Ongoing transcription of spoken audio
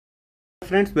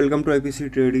friends, welcome to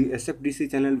IPC Trading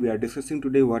SFDC channel. We are discussing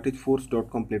today what is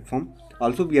force.com platform.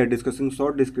 Also, we are discussing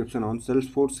short description on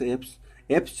Salesforce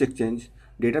apps exchange,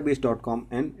 database.com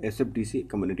and SFDC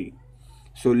community.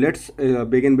 So let's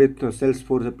begin with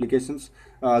Salesforce applications.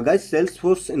 Guys,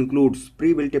 Salesforce includes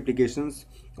pre-built applications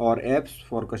or apps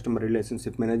for customer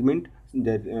relationship management,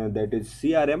 that is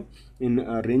CRM, in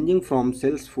ranging from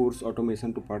Salesforce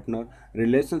automation to partner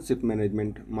relationship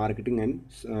management, marketing and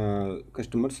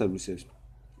customer services.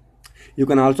 You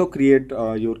can also create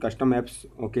your custom apps,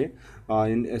 okay,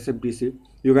 in SFDC.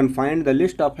 You can find the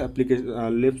list of application,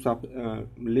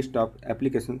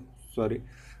 sorry,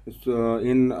 so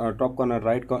in top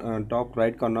right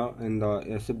corner in the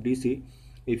SFDC,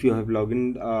 if you have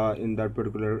login in that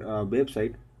particular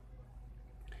website.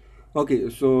 Okay,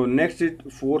 so next is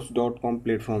force.com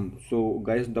platform. So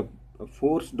guys, the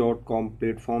force.com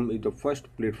platform is the first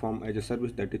platform as a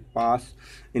service that is PaaS,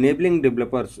 enabling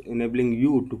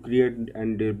you to create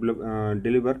and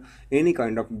deliver any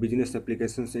kind of business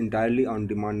applications entirely on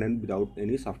demand and without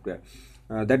any software.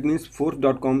 That means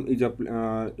force.com is a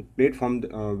platform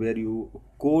where you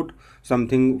code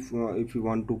something if you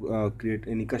want to create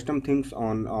any custom things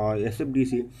on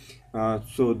SFDC.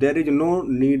 So there is no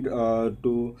need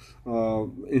to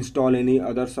install any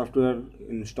other software,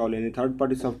 install any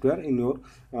third-party software in your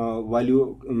while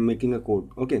you making a code.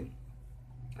 Okay.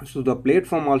 So the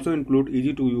platform also include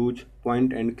easy to use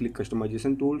point and click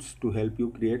customization tools to help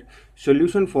you create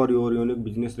solution for your unique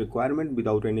business requirement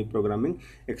without any programming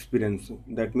experience.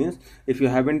 That means if you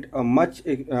haven't much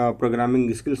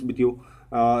programming skills with you,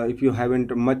 if you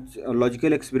haven't much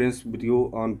logical experience with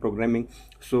you on programming,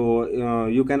 so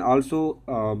you can also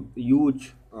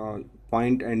use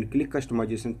point and click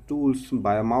customization tools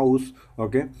by a mouse.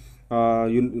 Okay.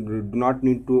 You do not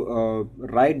need to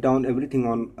write down everything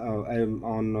on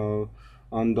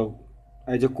the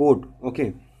as a code.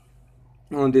 Okay,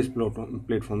 on this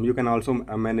platform you can also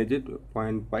manage it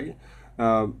point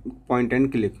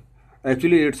and click.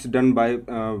 Actually, it's done by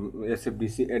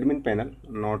SFDC admin panel,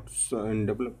 not in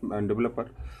developer.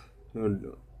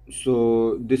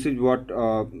 So this is what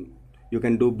you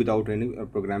can do without any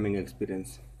programming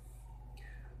experience.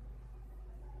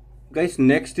 Guys,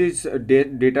 next is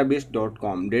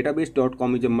database.com.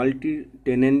 Database.com is a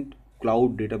multi-tenant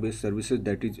cloud database services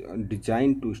that is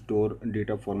designed to store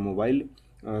data for mobile,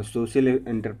 social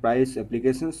enterprise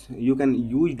applications. You can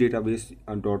use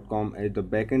database.com as the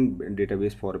backend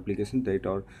database for applications that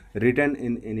are written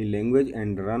in any language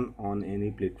and run on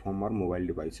any platform or mobile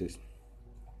devices.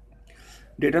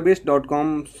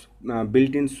 Database.com's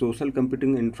built-in social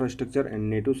computing infrastructure and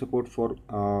native support for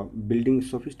building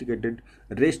sophisticated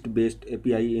REST-based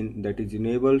API that is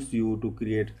enables you to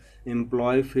create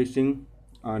employee-facing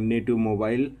native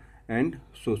mobile and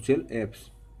social apps.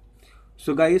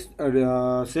 So guys,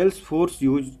 Salesforce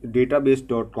use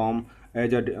database.com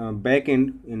as a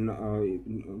backend in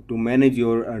to manage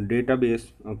your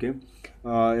database. Okay,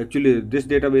 actually this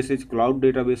database is cloud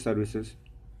database services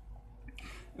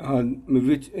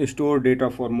which store data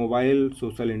for mobile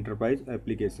social enterprise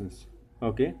applications.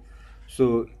 Okay,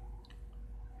 so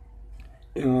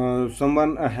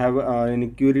someone have any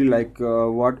query like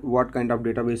what kind of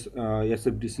database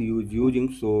SFDC is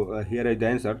using. So here is the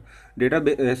answer.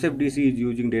 Database SFDC is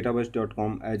using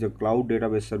database.com as a cloud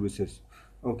database services.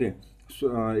 Okay,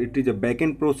 so it is a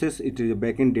backend process, it is a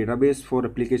backend database for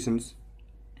applications.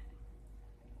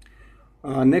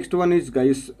 Next one is,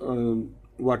 guys,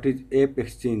 what is app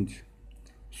exchange.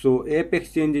 So app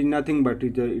exchange is nothing but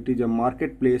it is a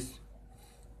marketplace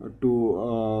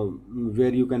to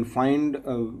where you can find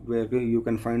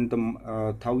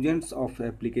the thousands of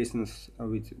applications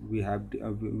which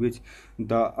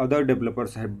the other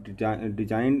developers have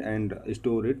designed and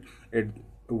store it at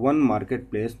one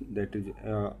marketplace, that is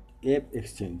app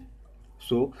exchange.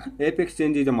 So App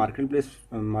Exchange is a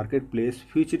marketplace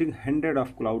featuring hundreds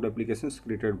of cloud applications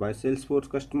created by Salesforce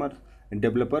customers,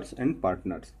 developers, and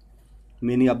partners.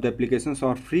 Many of the applications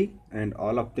are free, and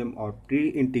all of them are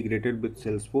pre-integrated with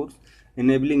Salesforce,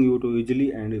 enabling you to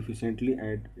easily and efficiently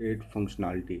add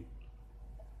functionality.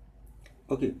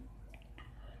 Okay.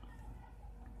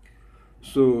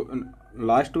 So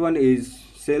last one is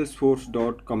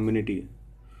Salesforce.community.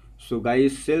 So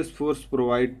guys, Salesforce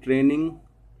provide training,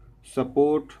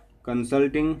 support,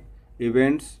 consulting,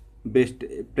 events, best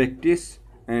practice,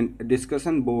 and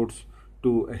discussion boards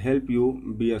to help you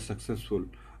be a successful.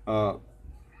 Uh,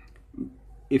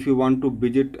 if you want to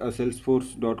visit a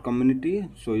Salesforce.community,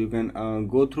 so you can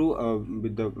go through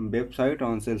with the website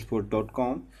on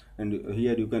Salesforce.com, and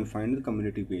here you can find the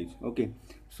community page. Okay,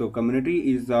 so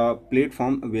community is a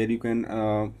platform where you can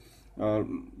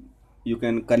You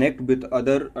can connect with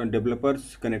other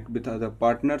developers, connect with other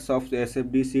partners of the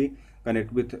SFDC,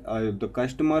 connect with the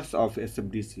customers of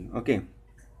SFDC. Okay,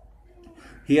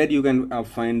 here you can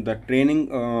find the training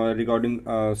regarding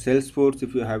Salesforce.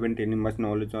 If you haven't any much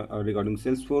knowledge regarding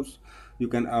Salesforce, you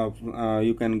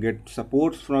can get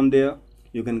supports from there.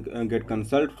 You can get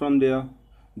consult from there.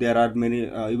 There are many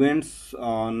events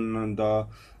on the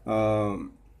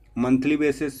monthly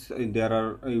basis. There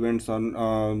are events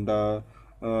on the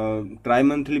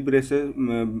tri-monthly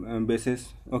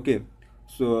basis. Okay,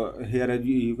 so here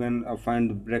you can find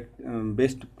the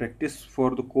best practice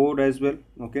for the code as well.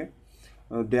 Okay,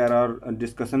 there are a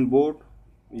discussion board.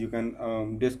 You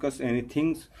can discuss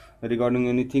anything regarding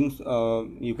anything.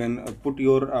 You can put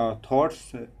your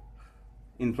thoughts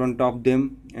in front of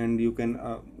them, and you can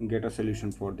get a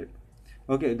solution for that.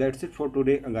 Okay, that's it for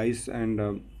today, guys,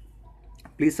 and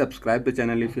please subscribe the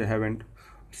channel if you haven't.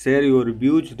 Share your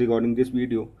reviews regarding this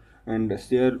video, and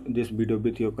share this video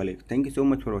with your colleagues. Thank you so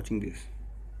much for watching this.